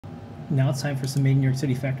now it's time for some Made in New York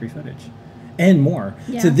City factory footage. And more.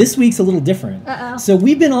 Yeah. So this week's a little different. So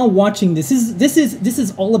we've been all watching this. This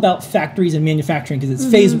is all about factories and manufacturing because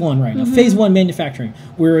it's phase one right now. Phase one manufacturing.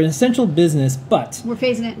 We're an essential business, but we're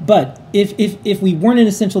phasing it. But if we weren't an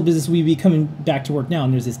essential business, we'd be coming back to work now.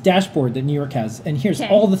 And there's this dashboard that New York has, and here's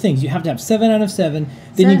all the things you have to have 7 out of 7.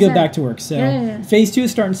 Then you go back to work. So phase 2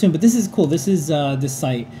 is starting soon. But this is cool. This is this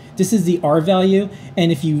site. This is the R value,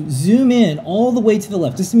 and if you zoom in all the way to the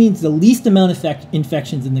left, this means the least amount of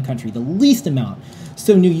infections in the country, the least amount.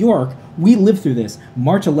 So New York, we lived through this.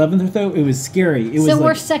 March 11th, though, it was scary. It was so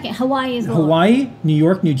we're second. Hawaii is Hawaii, New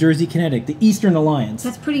York, New Jersey, Connecticut, the Eastern Alliance.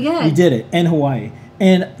 That's pretty good. We did it, and Hawaii.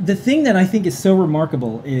 And the thing that I think is so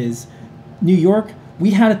remarkable is New York. We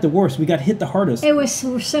had it the worst. We got hit the hardest. It was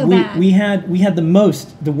so bad. We had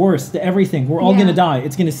the worst, the everything. We're all gonna die.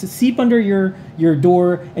 It's gonna seep under your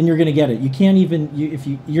door, and you're gonna get it. You can't even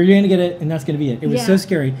you're gonna get it, and that's gonna be it. It was so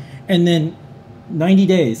scary. And then 90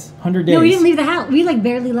 days, 100 days. No, we didn't leave the house. We like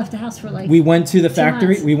barely left the house for like. We went to the 2 factory.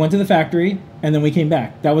 months. We went to the factory, and then we came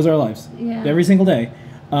back. That was our lives. Yeah. Every single day.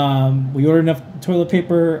 We ordered enough toilet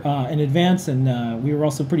paper in advance, and we were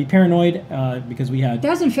also pretty paranoid because we had.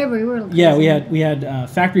 That was in February. We had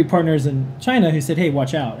factory partners in China who said, "Hey,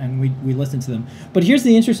 watch out," and we listened to them. But here's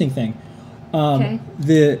the interesting thing: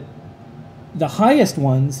 the highest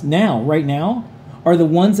ones right now, are the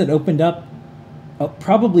ones that opened up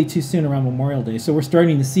probably too soon around Memorial Day. So we're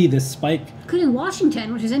starting to see this spike. Including in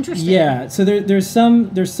Washington, which is interesting. Yeah. So there's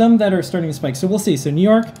some that are starting to spike. So we'll see. So New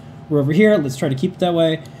York. We're over here. Let's try to keep it that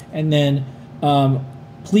way. And then,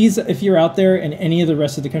 please, if you're out there in any of the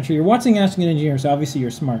rest of the country, you're watching Asking an Engineer, so obviously you're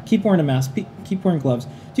smart. Keep wearing a mask. Keep wearing gloves.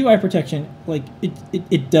 Do eye protection. Like,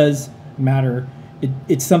 it does matter.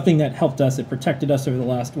 It's something that helped us. It protected us over the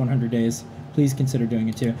last 100 days. Please consider doing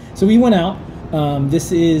it too. So we went out.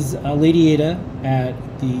 This is Ladyada at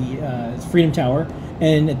the Freedom Tower.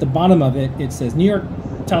 And at the bottom of it, it says New York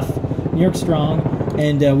tough, New York strong.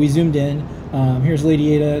 And we zoomed in. Here's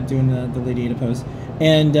Ladyada doing the Ladyada pose.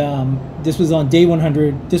 And this was on day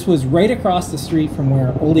 100. This was right across the street from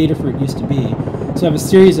where old Adafruit used to be. So I have a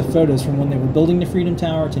series of photos from when they were building the Freedom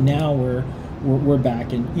Tower to now where we're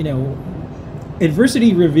back. And, you know,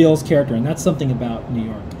 adversity reveals character, and that's something about New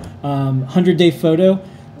York. 100-day photo.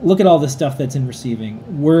 Look at all the stuff that's in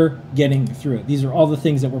receiving. We're getting through it. These are all the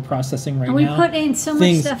things that we're processing right now. And we put in so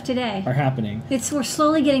much stuff today. Are happening. We're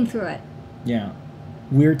slowly getting through it. Yeah.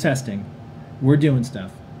 We're testing. We're doing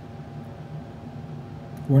stuff.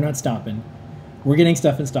 We're not stopping. We're getting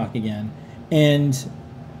stuff in stock again. And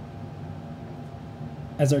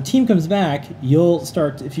as our team comes back, you'll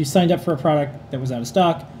start, if you signed up for a product that was out of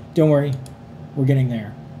stock, don't worry, we're getting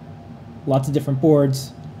there. Lots of different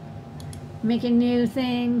boards. Making new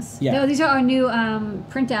things. Yeah. No, these are our new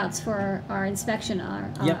printouts for our inspection,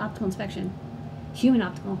 our optical inspection. Human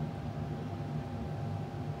optical.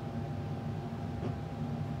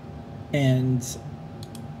 And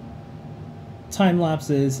time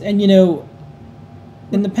lapses, and you know,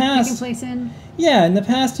 in the past, place in. Yeah, in the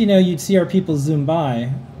past, you know, you'd see our people zoom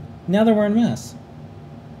by. Now they're wearing masks,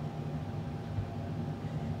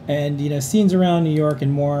 and you know, scenes around New York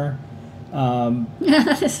and more.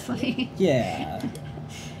 That's funny. Yeah,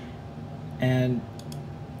 and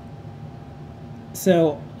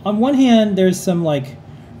so on one hand, there's some like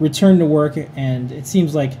return to work, and it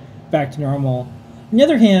seems like back to normal. On the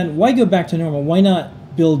other hand, why go back to normal? Why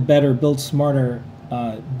not build better, build smarter,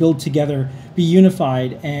 build together, be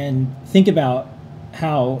unified, and think about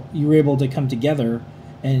how you were able to come together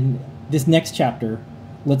and this next chapter,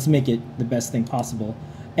 let's make it the best thing possible.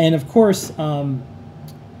 And of course,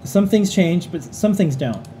 some things change, but some things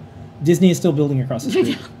don't. Disney is still building across the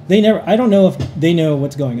street. I don't know if they know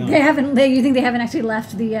what's going on. You think they haven't actually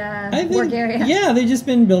left the work area? Yeah, they've just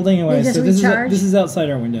been building away. They just so recharge? this is outside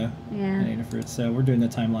our window. Yeah. Adafruit, so we're doing the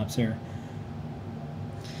time lapse here.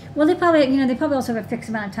 Well, they probably also have a fixed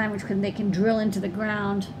amount of time, which they can drill into the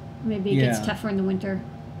ground. Maybe it gets tougher in the winter.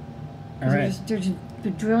 All right. They're just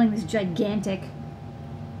drilling these gigantic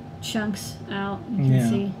chunks out. You can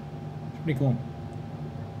see. Pretty cool.